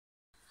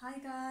Hi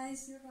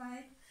guys, you're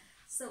right.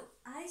 So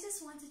I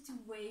just wanted to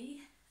weigh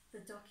the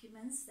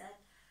documents that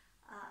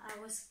I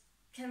was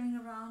carrying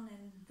around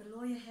and the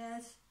lawyer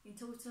had in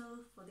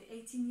total for the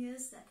 18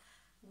 years that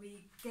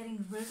we're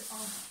getting rid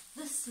of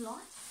this lot.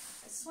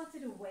 I just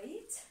wanted to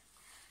weigh it,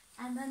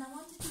 and then I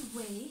wanted to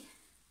weigh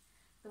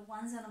the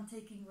ones that I'm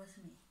taking with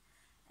me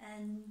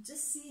and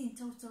just see in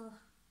total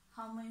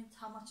how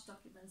much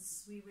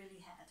documents we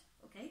really had.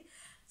 Okay,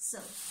 so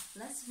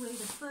let's weigh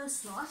the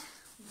first lot,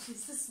 which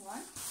is this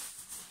one.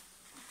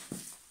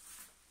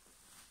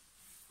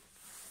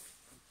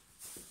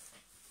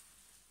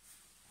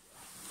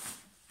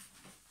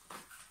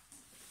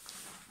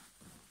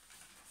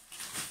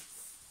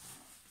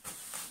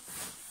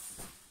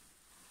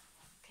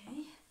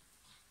 Okay,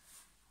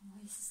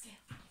 where's the scale?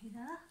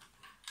 Here,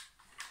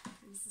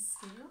 here's the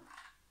scale.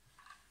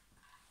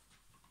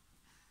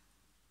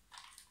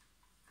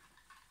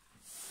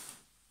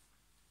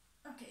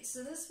 Okay,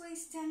 so this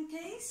weighs 10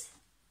 kgs,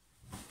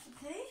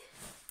 okay,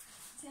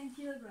 10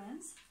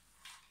 kilograms.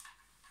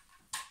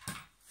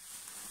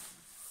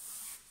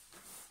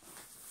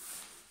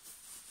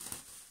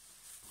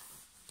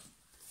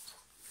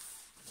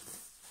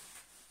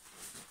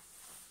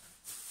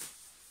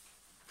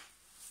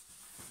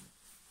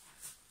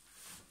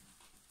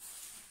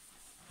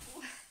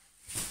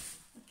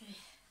 Okay,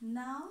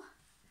 now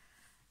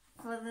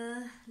for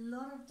the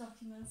lot of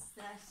documents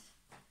that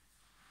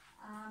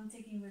I'm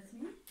taking with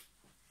me.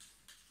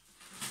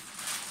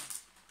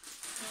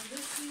 So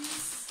this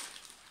is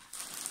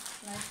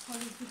like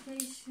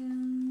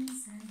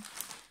qualifications and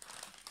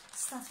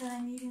stuff that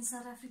I need in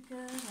South Africa,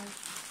 like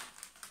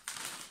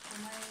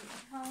for my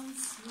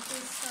accounts, UK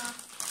stuff.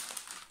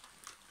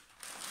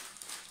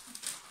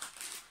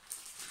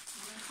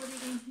 I'm going to put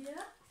it in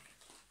here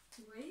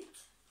to wait.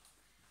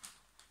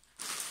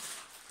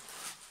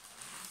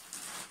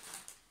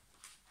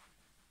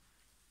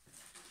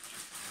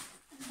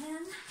 And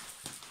then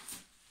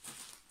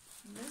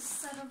this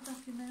set of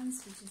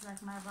documents, which is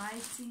like my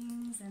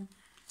writings and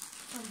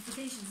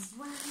qualifications as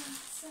well,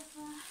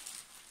 etc.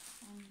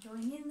 And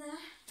going in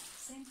there,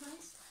 same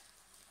place.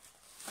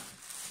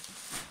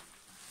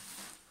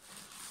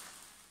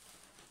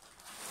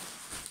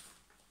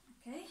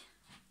 Okay,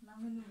 now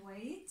I'm going to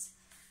wait.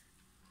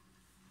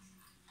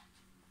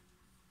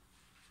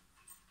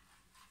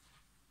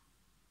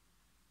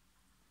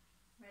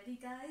 Ready,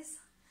 guys?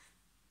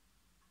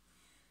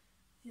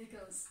 Here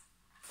goes.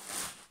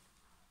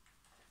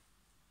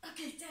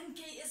 Okay,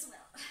 10K as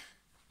well.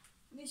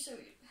 Let me show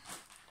you.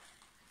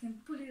 I can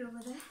put it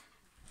over there.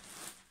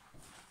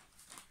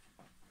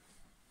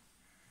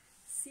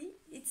 See,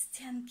 it's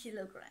 10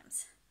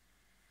 kilograms.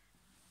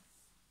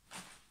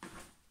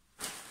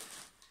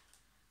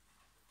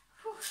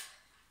 Whew.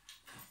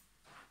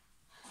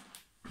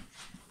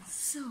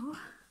 So,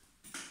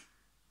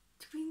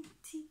 20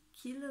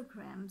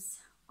 kilograms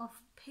of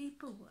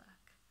paperwork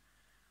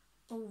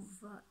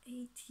over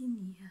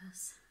 18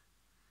 years.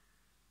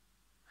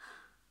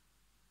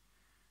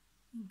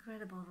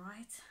 Incredible,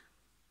 right?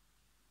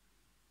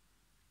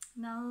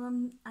 Now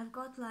I've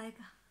got, like,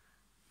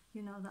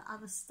 you know, the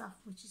other stuff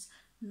which is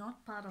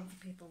not part of the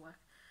paperwork,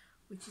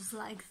 which is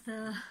like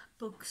the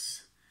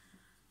books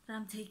that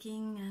I'm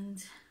taking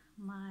and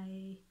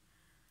my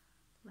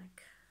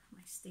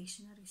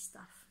stationery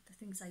stuff, the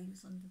things I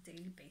use on the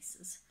daily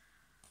basis.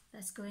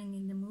 That's going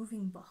in the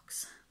moving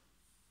box.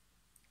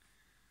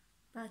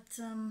 But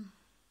I'm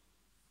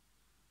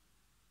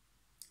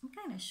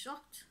kind of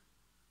shocked.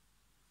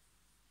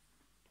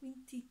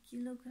 20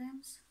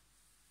 kilograms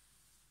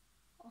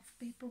of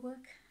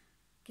paperwork,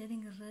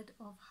 getting rid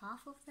of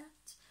half of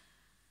that.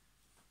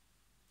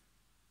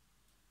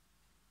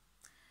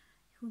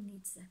 Who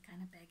needs that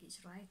kind of baggage,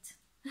 right?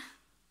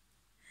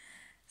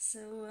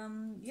 So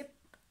yep,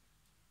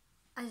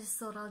 I just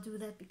thought I'll do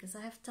that because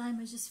I have time.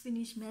 I just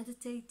finished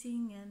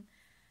meditating and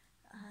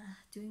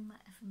doing my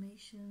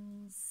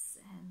affirmations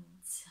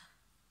and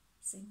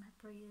saying my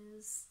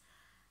prayers,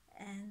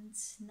 and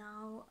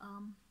now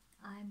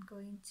I'm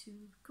going to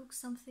cook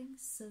something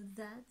so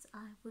that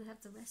I will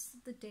have the rest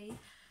of the day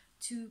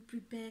to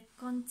prepare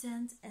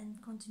content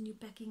and continue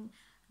packing.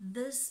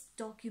 This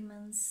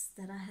documents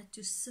that I had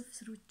to sift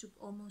through took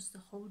almost the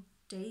whole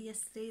day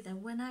yesterday. That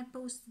when I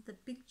posted the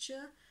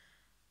picture,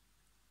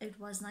 it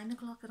was 9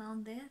 o'clock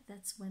around there.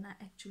 That's when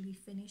I actually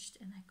finished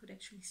and I could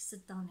actually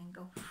sit down and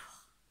go,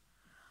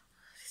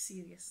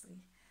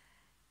 seriously.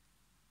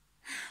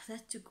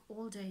 That took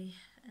all day,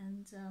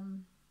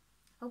 and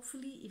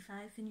hopefully if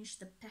I finish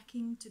the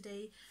packing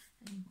today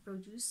and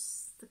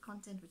produce the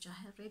content, which I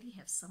already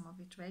have some of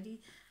it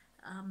ready,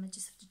 I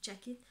just have to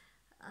check it,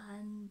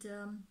 and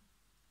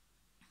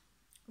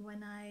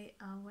when I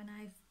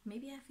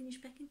maybe I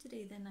finish packing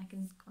today, then I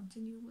can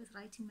continue with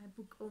writing my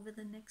book over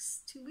the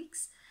next 2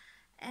 weeks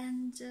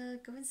and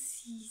go and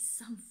see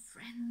some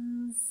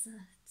friends,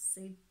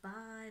 say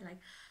bye,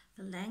 like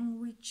the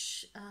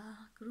language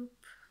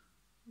group,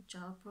 which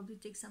I'll probably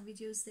take some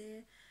videos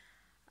there,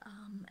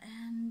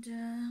 and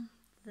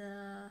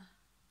the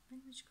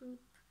language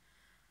group,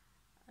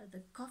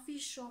 the coffee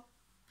shop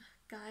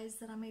guys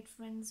that I made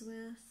friends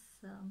with.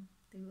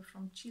 They were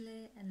from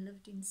Chile and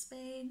lived in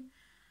Spain,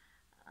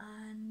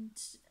 and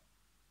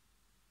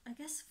I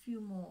guess a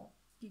few more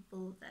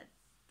people that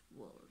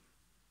will,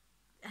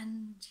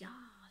 and yeah,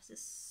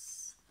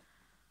 just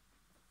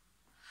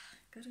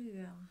gotta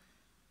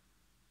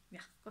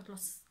yeah, got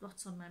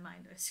lots on my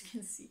mind, as you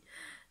can see.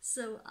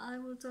 So I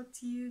will talk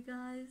to you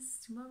guys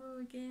tomorrow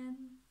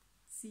again.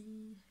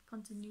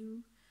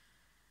 Continue.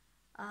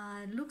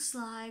 Looks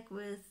like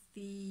with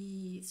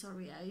the,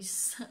 sorry, I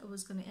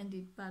was gonna end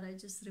it, but I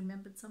just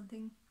remembered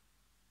something.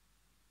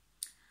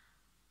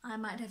 I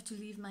might have to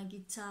leave my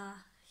guitar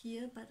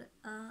here, but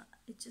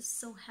it just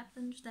so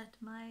happened that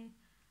my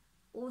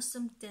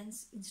awesome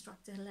dance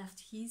instructor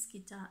left his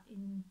guitar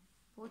in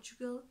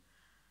Portugal,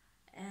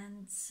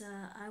 and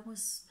I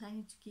was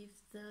planning to give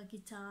the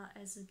guitar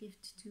as a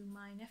gift to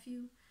my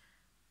nephew,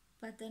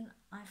 but then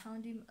I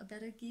found him a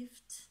better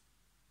gift,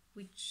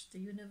 which the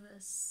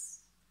universe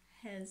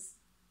has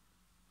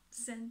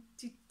sent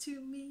it to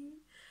me,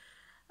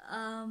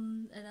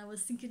 and I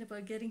was thinking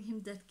about getting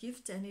him that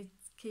gift, and it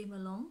came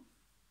along.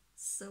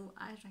 So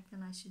I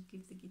reckon I should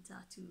give the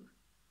guitar to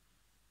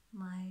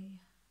my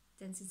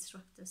dance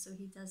instructor, so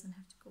he doesn't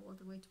have to go all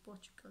the way to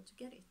Portugal to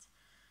get it.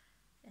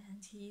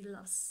 And he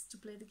loves to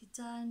play the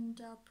guitar, and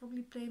I'll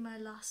probably play my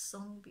last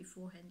song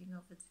before handing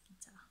over the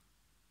guitar.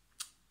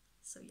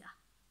 So yeah,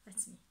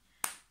 that's me.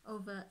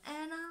 Over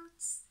and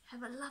out.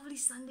 Have a lovely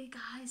Sunday,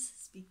 guys.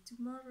 Speak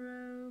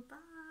tomorrow.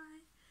 Bye.